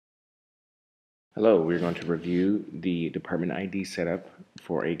Hello, we're going to review the department ID setup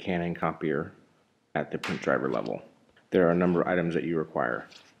for a Canon copier at the print driver level. There are a number of items that you require.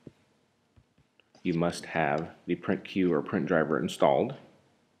 You must have the print queue or print driver installed.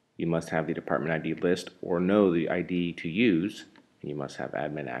 You must have the department ID list or know the ID to use, and you must have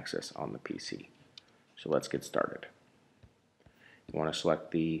admin access on the PC. So let's get started. You want to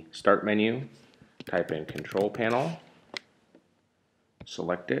select the Start menu, type in Control Panel,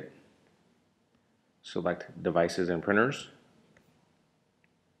 select it. Select Devices and Printers.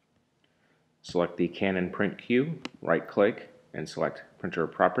 Select the Canon print queue, right-click, and select Printer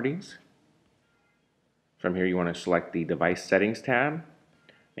Properties. From here you want to select the Device Settings tab,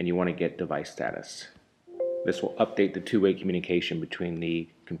 and you want to get Device Status. This will update the two-way communication between the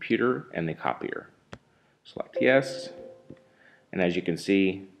computer and the copier. Select Yes, and as you can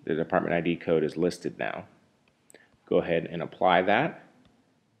see, the department ID code is listed now. Go ahead and apply that.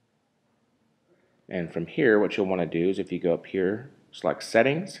 And from here, what you'll want to do is if you go up here, select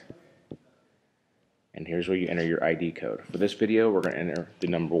Settings, and here's where you enter your ID code. For this video, we're going to enter the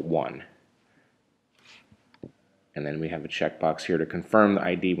number 1. And then we have a checkbox here to confirm the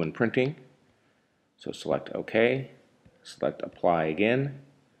ID when printing. So select OK, select Apply again,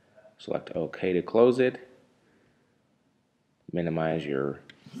 select OK to close it, minimize your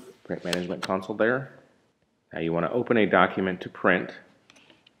print management console there. Now you want to open a document to print.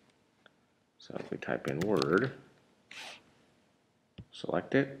 So if we type in Word,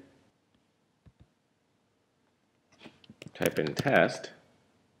 select it, type in Test,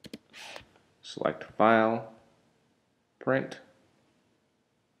 select File, Print,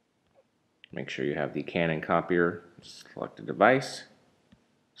 make sure you have the Canon copier, select a device,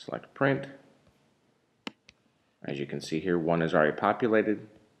 select Print. As you can see here, 1 is already populated,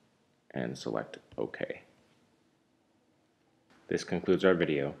 and select OK. This concludes our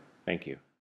video. Thank you.